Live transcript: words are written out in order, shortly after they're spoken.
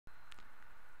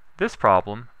This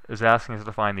problem is asking us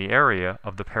to find the area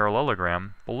of the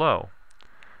parallelogram below.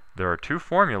 There are two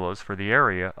formulas for the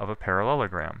area of a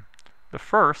parallelogram. The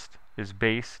first is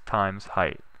base times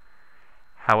height.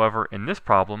 However, in this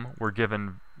problem, we're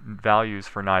given values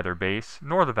for neither base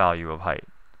nor the value of height.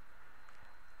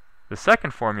 The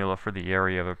second formula for the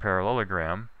area of a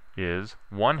parallelogram is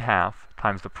 1/2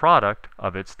 times the product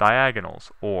of its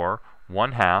diagonals, or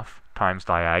 1/2 times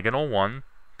diagonal 1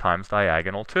 times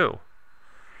diagonal 2.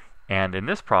 And in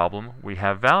this problem, we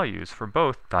have values for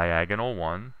both diagonal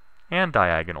 1 and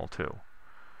diagonal 2.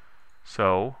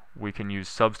 So we can use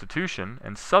substitution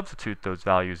and substitute those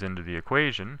values into the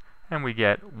equation, and we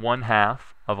get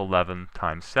 1/2 of 11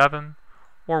 times 7,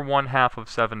 or 1/2 of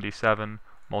 77.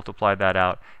 Multiply that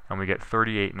out, and we get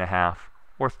 38.5,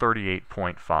 or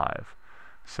 38.5.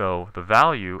 So the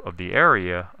value of the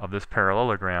area of this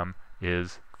parallelogram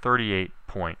is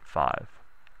 38.5.